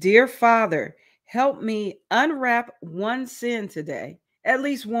 Dear Father, help me unwrap one sin today, at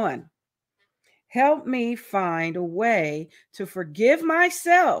least one. Help me find a way to forgive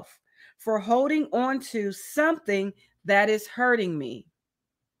myself for holding on to something that is hurting me.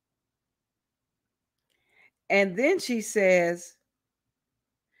 And then she says,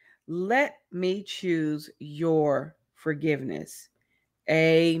 let me choose your forgiveness.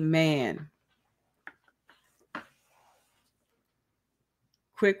 Amen.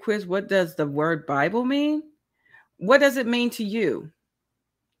 Quick quiz. What does the word Bible mean? What does it mean to you?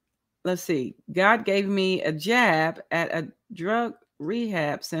 Let's see. God gave me a jab at a drug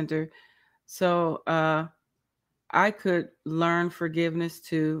rehab center so I could learn forgiveness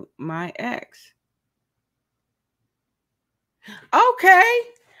to my ex. Okay.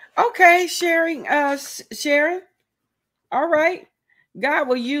 Okay, Sharon. All right. God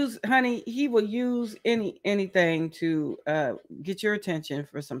will use, honey, he will use anything to get your attention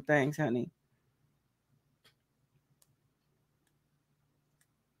for some things, honey.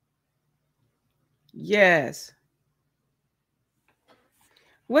 Yes.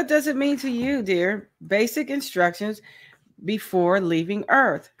 What does it mean to you, dear? Basic instructions before leaving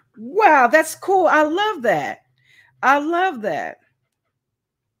Earth. Wow, that's cool. I love that. I love that.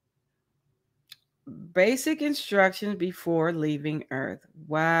 Basic instructions before leaving Earth.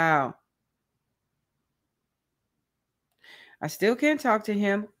 Wow. I still can't talk to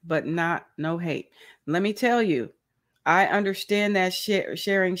him, but no hate. Let me tell you, I understand that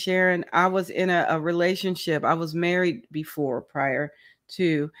Sharon. I was in a relationship. I was married before, prior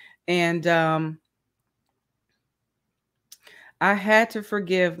to, and I had to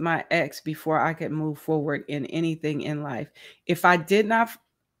forgive my ex before I could move forward in anything in life. If I did not,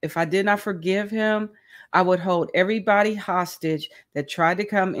 if I did not forgive him, I would hold everybody hostage that tried to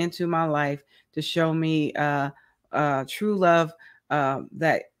come into my life to show me true love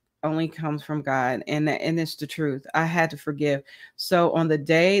that only comes from God, and it's the truth. I had to forgive. So on the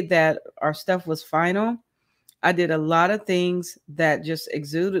day that our stuff was final, I did a lot of things that just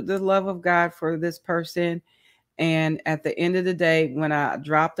exuded the love of God for this person. And at the end of the day, when I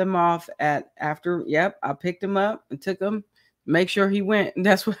dropped him off I picked him up and took him, make sure he went. And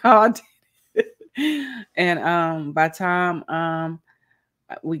that's what I did. And by the time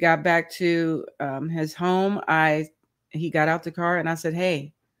we got back to his home, he got out the car and I said,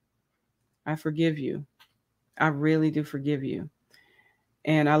 hey, I forgive you. I really do forgive you.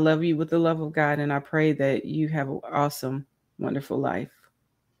 And I love you with the love of God. And I pray that you have an awesome, wonderful life.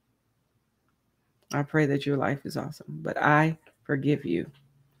 I pray that your life is awesome. But I forgive you.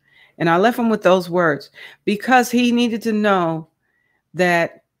 And I left him with those words because he needed to know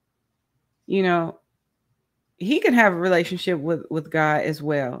that, you know, he can have a relationship with God as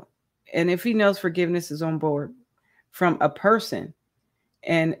well. And if he knows forgiveness is on board from a person,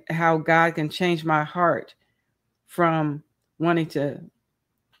 and how God can change my heart from wanting to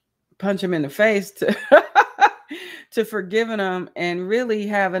punch him in the face to to forgiving him and really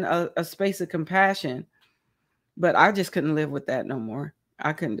having a space of compassion. But I just couldn't live with that no more.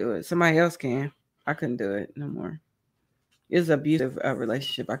 I couldn't do it. Somebody else can. I couldn't do it no more. It's an abusive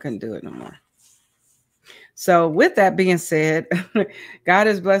relationship. I couldn't do it no more. So with that being said, God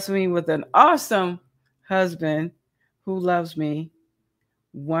has blessed me with an awesome husband who loves me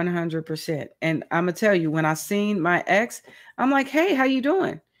 100%. And I'm going to tell you, when I seen my ex, I'm like, hey, how you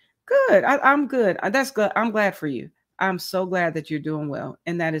doing? Good. I'm good. That's good. I'm glad for you. I'm so glad that you're doing well.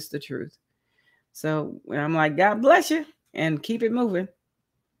 And that is the truth. So I'm like, God bless you and keep it moving.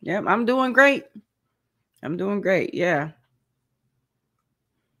 Yep. I'm doing great. I'm doing great. Yeah.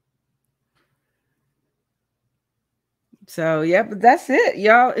 So, yeah, but that's it,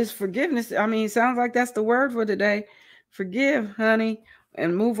 y'all. It's forgiveness. I mean, it sounds like that's the word for today. Forgive, honey,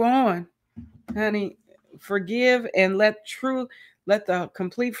 and move on, honey. Forgive and let the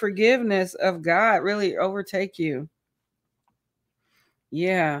complete forgiveness of God really overtake you.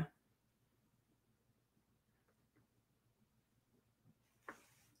 Yeah,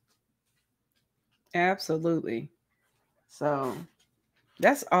 absolutely. So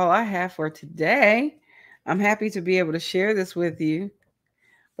that's all I have for today. I'm happy to be able to share this with you.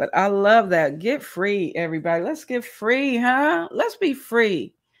 But I love that. Get free, everybody. Let's get free, huh? Let's be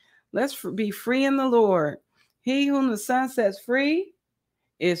free. Be free in the Lord. He whom the Son sets free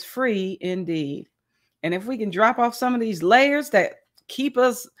is free indeed. And if we can drop off some of these layers that keep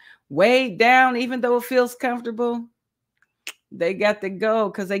us weighed down, even though it feels comfortable, they got to go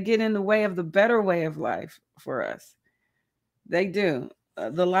because they get in the way of the better way of life for us. They do.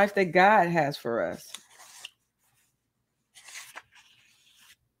 The life that God has for us.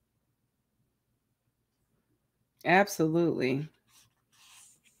 Absolutely.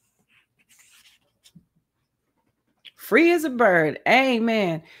 Free as a bird.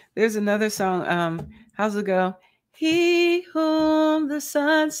 Amen. There's another song. How's it go? He whom the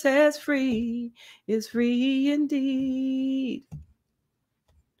Son sets free is free indeed.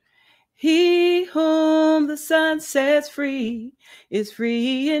 He whom the Son sets free is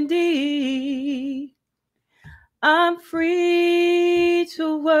free indeed. I'm free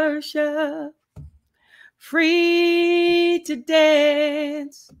to worship, free to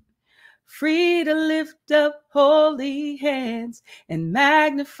dance, free to lift up holy hands and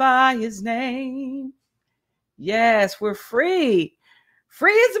magnify his name. Yes, we're free.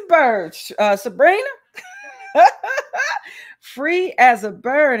 Free as a bird, Sabrina. Free as a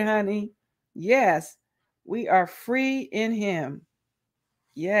bird, honey. Yes, we are free in him.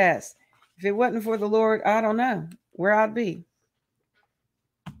 Yes. If it wasn't for the Lord, I don't know where I'd be.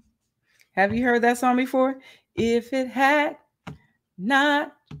 Have you heard that song before? If it had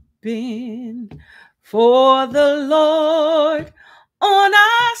not been for the Lord on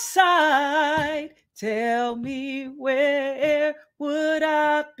our side, tell me where would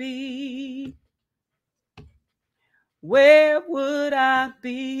I be? Where would I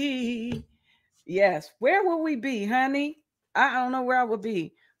be? Yes, where would we be, honey? I don't know where I would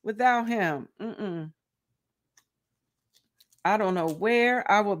be without him. I don't know where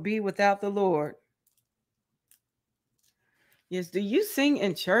I would be without the Lord. Yes, do you sing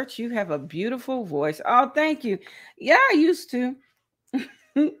in church? You have a beautiful voice. Oh, thank you. Yeah, I used to.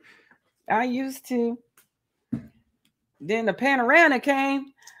 I used to. Then the panorama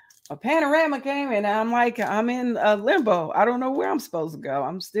came. A panorama came, and I'm like, I'm in a limbo. I don't know where I'm supposed to go.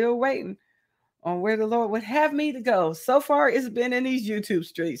 I'm still waiting on where the Lord would have me to go. So far, it's been in these YouTube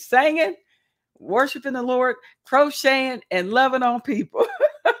streets, singing, worshiping the Lord, crocheting, and loving on people.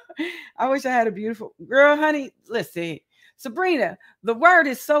 I wish I had a beautiful girl, honey. Listen, Sabrina, the word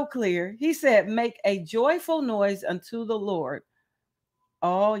is so clear. He said, make a joyful noise unto the Lord,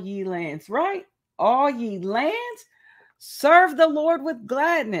 all ye lands, right? All ye lands, serve the Lord with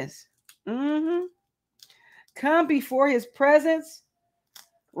gladness. Come before his presence,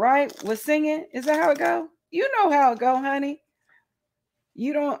 right? With singing. Is that how it go? You know how it go, honey.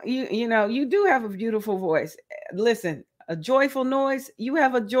 You don't, you do have a beautiful voice. Listen, a joyful noise. You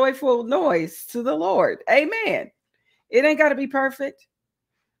have a joyful noise to the Lord. Amen. It ain't got to be perfect.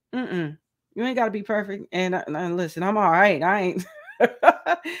 You ain't got to be perfect. And listen, I'm all right. I ain't.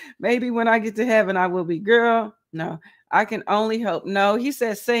 Maybe when I get to heaven, I will be. Girl, no, I can only hope. No, he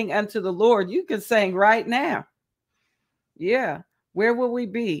says, sing unto the Lord. You can sing right now. Yeah. Where will we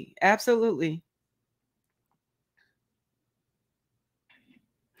be? Absolutely.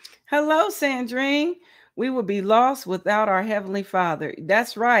 Hello, Sandrine. We will be lost without our Heavenly Father.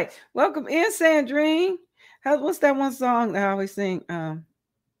 That's right. Welcome in, Sandrine. What's that one song that I always sing?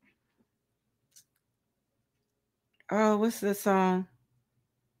 What's the song?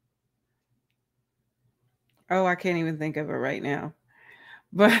 Oh, I can't even think of it right now.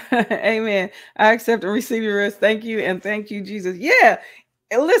 But amen. I accept and receive your rest. Thank you. And thank you, Jesus. Yeah.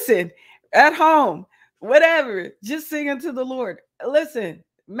 And listen, at home, whatever, just sing unto the Lord. Listen,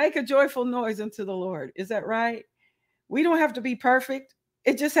 make a joyful noise unto the Lord. Is that right? We don't have to be perfect.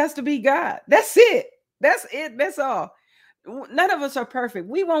 It just has to be God. That's it. That's it. That's all. None of us are perfect.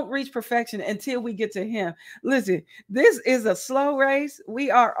 We won't reach perfection until we get to him. Listen, this is a slow race.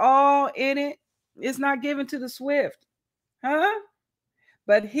 We are all in it. It's not given to the swift, huh?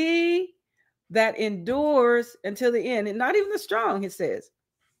 But he that endures until the end, and not even the strong, it says,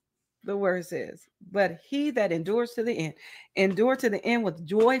 the word says, but he that endures to the end, endure to the end with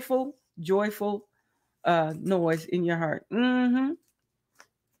joyful, joyful noise in your heart.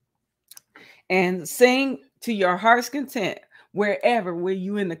 And sing to your heart's content wherever, where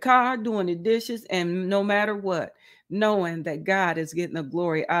you in the car doing the dishes, and no matter what, knowing that God is getting the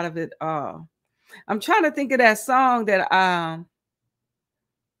glory out of it all. I'm trying to think of that song that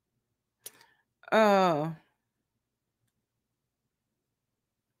oh,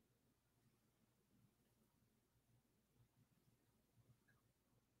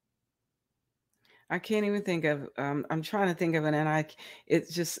 I can't even think of. I'm trying to think of it, and it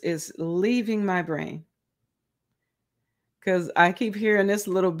just is leaving my brain because I keep hearing this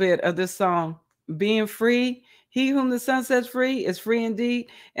little bit of this song, "Being Free." He whom the sun sets free is free indeed.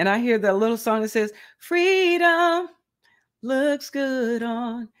 And I hear that little song that says, "Freedom looks good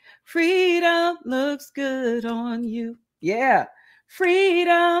on, freedom looks good on you." Yeah,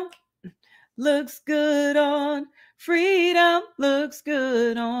 freedom looks good on, freedom looks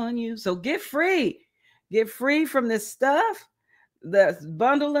good on you. So get free. Get free from this stuff that's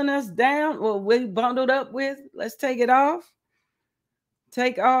bundling us down. Well, we bundled up with. Let's take it off.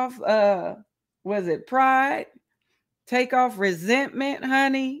 Take off was it pride? Take off resentment,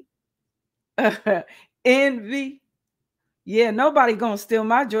 honey. Envy. Yeah, nobody gonna steal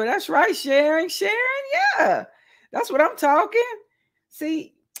my joy. That's right, Sharon. Sharon, yeah. That's what I'm talking.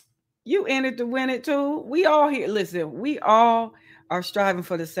 See, you in it to win it too. We all here. Listen, we all are striving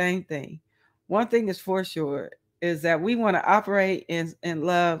for the same thing. One thing is for sure is that we want to operate in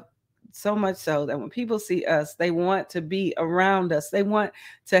love so much so that when people see us, they want to be around us. They want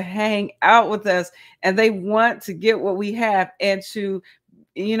to hang out with us, and they want to get what we have, and to,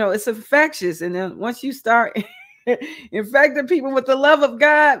 it's infectious. And then once you start infecting people with the love of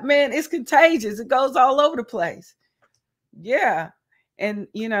God, man, it's contagious. It goes all over the place. Yeah. And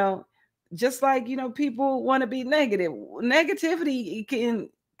just like people want to be negative. Negativity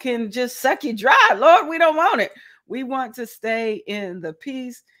can just suck you dry. Lord, we don't want it. We want to stay in the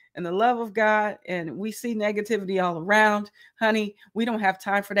peace and the love of God. And we see negativity all around. Honey, we don't have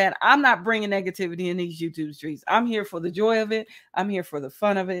time for that. I'm not bringing negativity in these YouTube streets. I'm here for the joy of it. I'm here for the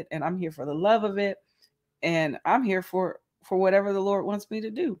fun of it. And I'm here for the love of it. And I'm here for whatever the Lord wants me to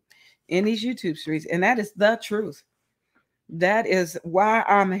do in these YouTube streets. And that is the truth. That is why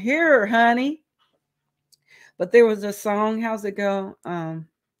I'm here, honey. But there was a song. How's it go?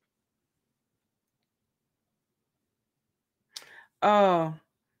 Oh,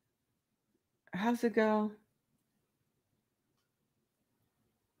 how's it go?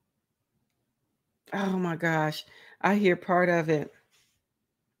 Oh my gosh. I hear part of it.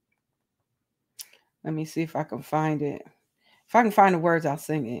 Let me see if I can find it. If I can find the words, I'll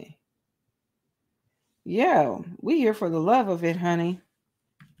sing it. Yeah, we here for the love of it, honey.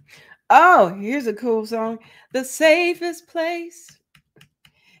 Oh, here's a cool song. The safest place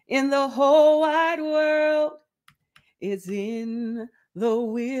in the whole wide world is in the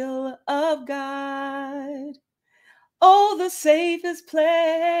will of God. Oh, the safest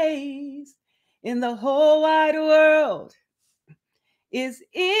place in the whole wide world is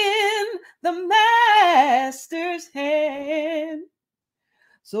in the Master's hand.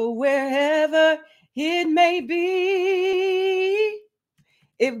 So wherever it may be,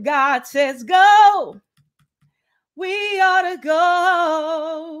 if God says go, we ought to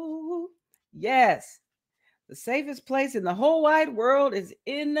go. Yes, the safest place in the whole wide world is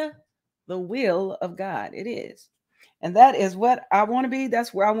in the will of God. It is. And that is what I want to be.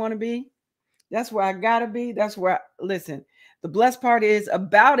 That's where I want to be. That's where I got to be. That's where, listen, the blessed part is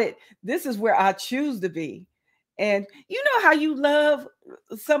about it. This is where I choose to be. And you know how you love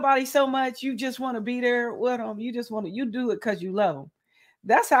somebody so much, you just want to be there with them. You just want to, you do it because you love them.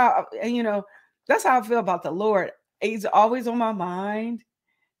 That's how, that's how I feel about the Lord. He's always on my mind.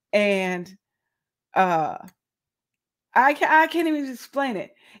 And I can't even explain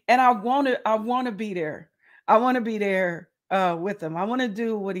it. And I want to be there. I want to be there with him. I want to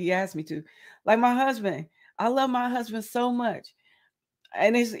do what he asked me to. Like my husband. I love my husband so much.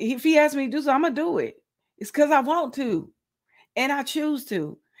 And if he asks me to do so, I'm gonna do it. It's because I want to. And I choose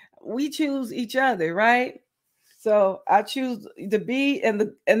to. We choose each other, right? So I choose to be,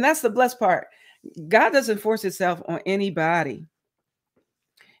 and that's the blessed part. God doesn't force himself on anybody.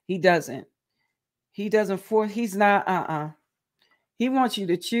 He doesn't. He doesn't force, he's not, He wants you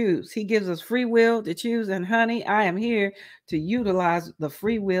to choose. He gives us free will to choose. And honey, I am here to utilize the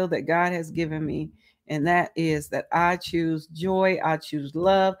free will that God has given me. And that is that I choose joy. I choose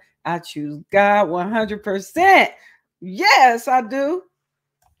love. I choose God 100%. Yes, I do.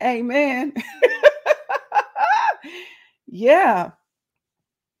 Amen. Yeah.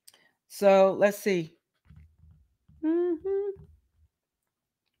 So let's see.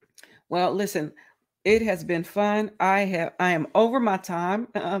 Well, listen, it has been fun. I am over my time.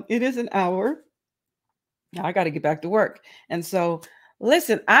 It is an hour. Now I got to get back to work. And so,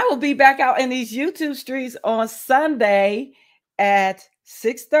 listen, I will be back out in these YouTube streets on Sunday at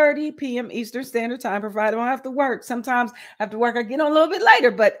 6:30 p.m. Eastern Standard Time, provided I don't have to work. Sometimes I have to work, I get on a little bit later,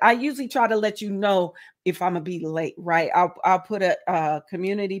 but I usually try to let you know if I'm gonna be late, right? I'll put a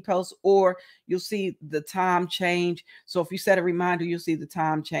community post, or you'll see the time change. So if you set a reminder, you'll see the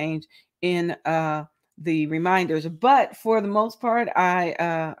time change in the reminders. But for the most part,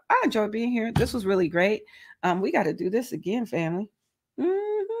 I enjoy being here. This was really great. We got to do this again, family. We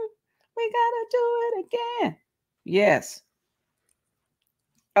got to do it again. Yes.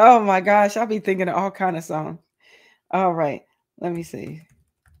 Oh my gosh, I'll be thinking of all kind of songs. All right, let me see.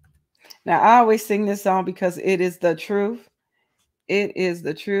 Now I always sing this song because it is the truth. It is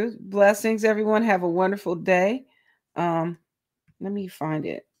the truth. Blessings, everyone. Have a wonderful day. Let me find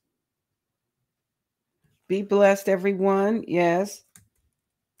it. Be blessed, everyone. Yes.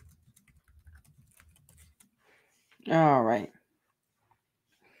 All right.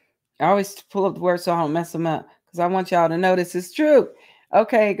 I always pull up the words so I don't mess them up, because I want y'all to know this is true.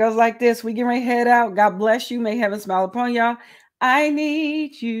 Okay, it goes like this. We get ready to head out. God bless you. May heaven smile upon y'all. I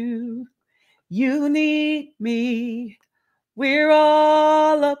need you. You need me. We're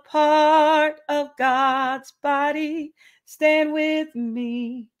all a part of God's body. Stand with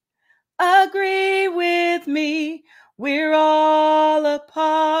me. Agree with me. We're all a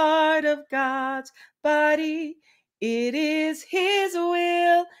part of God's body. It is His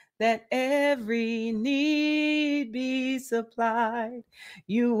will that every need be supplied.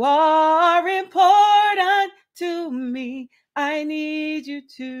 You are important to me. I need you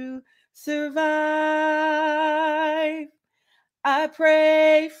to survive. I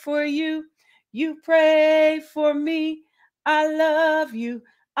pray for you. You pray for me. I love you.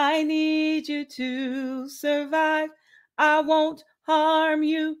 I need you to survive. I won't harm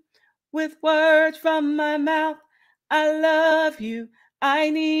you with words from my mouth. I love you.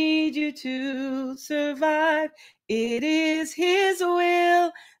 I need you to survive. It is His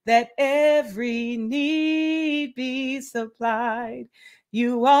will that every need be supplied.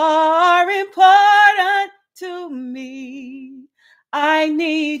 You are important to me. I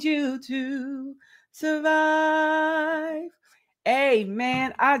need you to survive.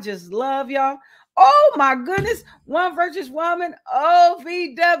 Amen. I just love y'all. Oh my goodness. One Virtuous Woman,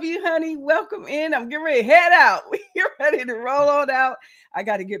 OVW, honey. Welcome in. I'm getting ready to head out. We're ready to roll on out. I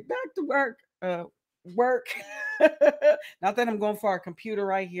got to get back to work. Work. Not that I'm going for our computer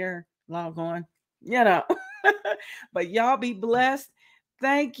right here. Log on. But y'all be blessed.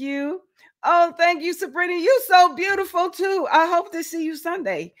 Thank you. Oh, thank you, Sabrina. You so beautiful too. I hope to see you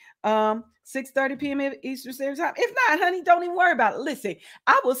Sunday. 6:30 p.m. Eastern Standard Time. If not, honey, don't even worry about it. Listen,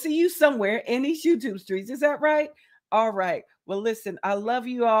 I will see you somewhere in these YouTube streets. Is that right? All right. Well, listen, I love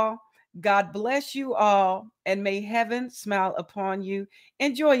you all. God bless you all, and may heaven smile upon you.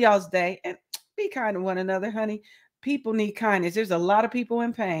 Enjoy y'all's day, and be kind to one another, honey. People need kindness. There's a lot of people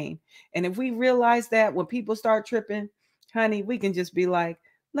in pain. And if we realize that when people start tripping, honey, we can just be like,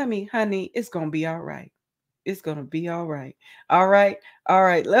 honey, it's going to be all right. It's going to be all right. All right. All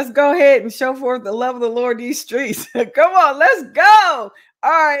right. Let's go ahead and show forth the love of the Lord these streets. Come on, let's go.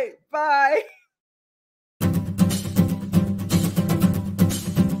 All right. Bye.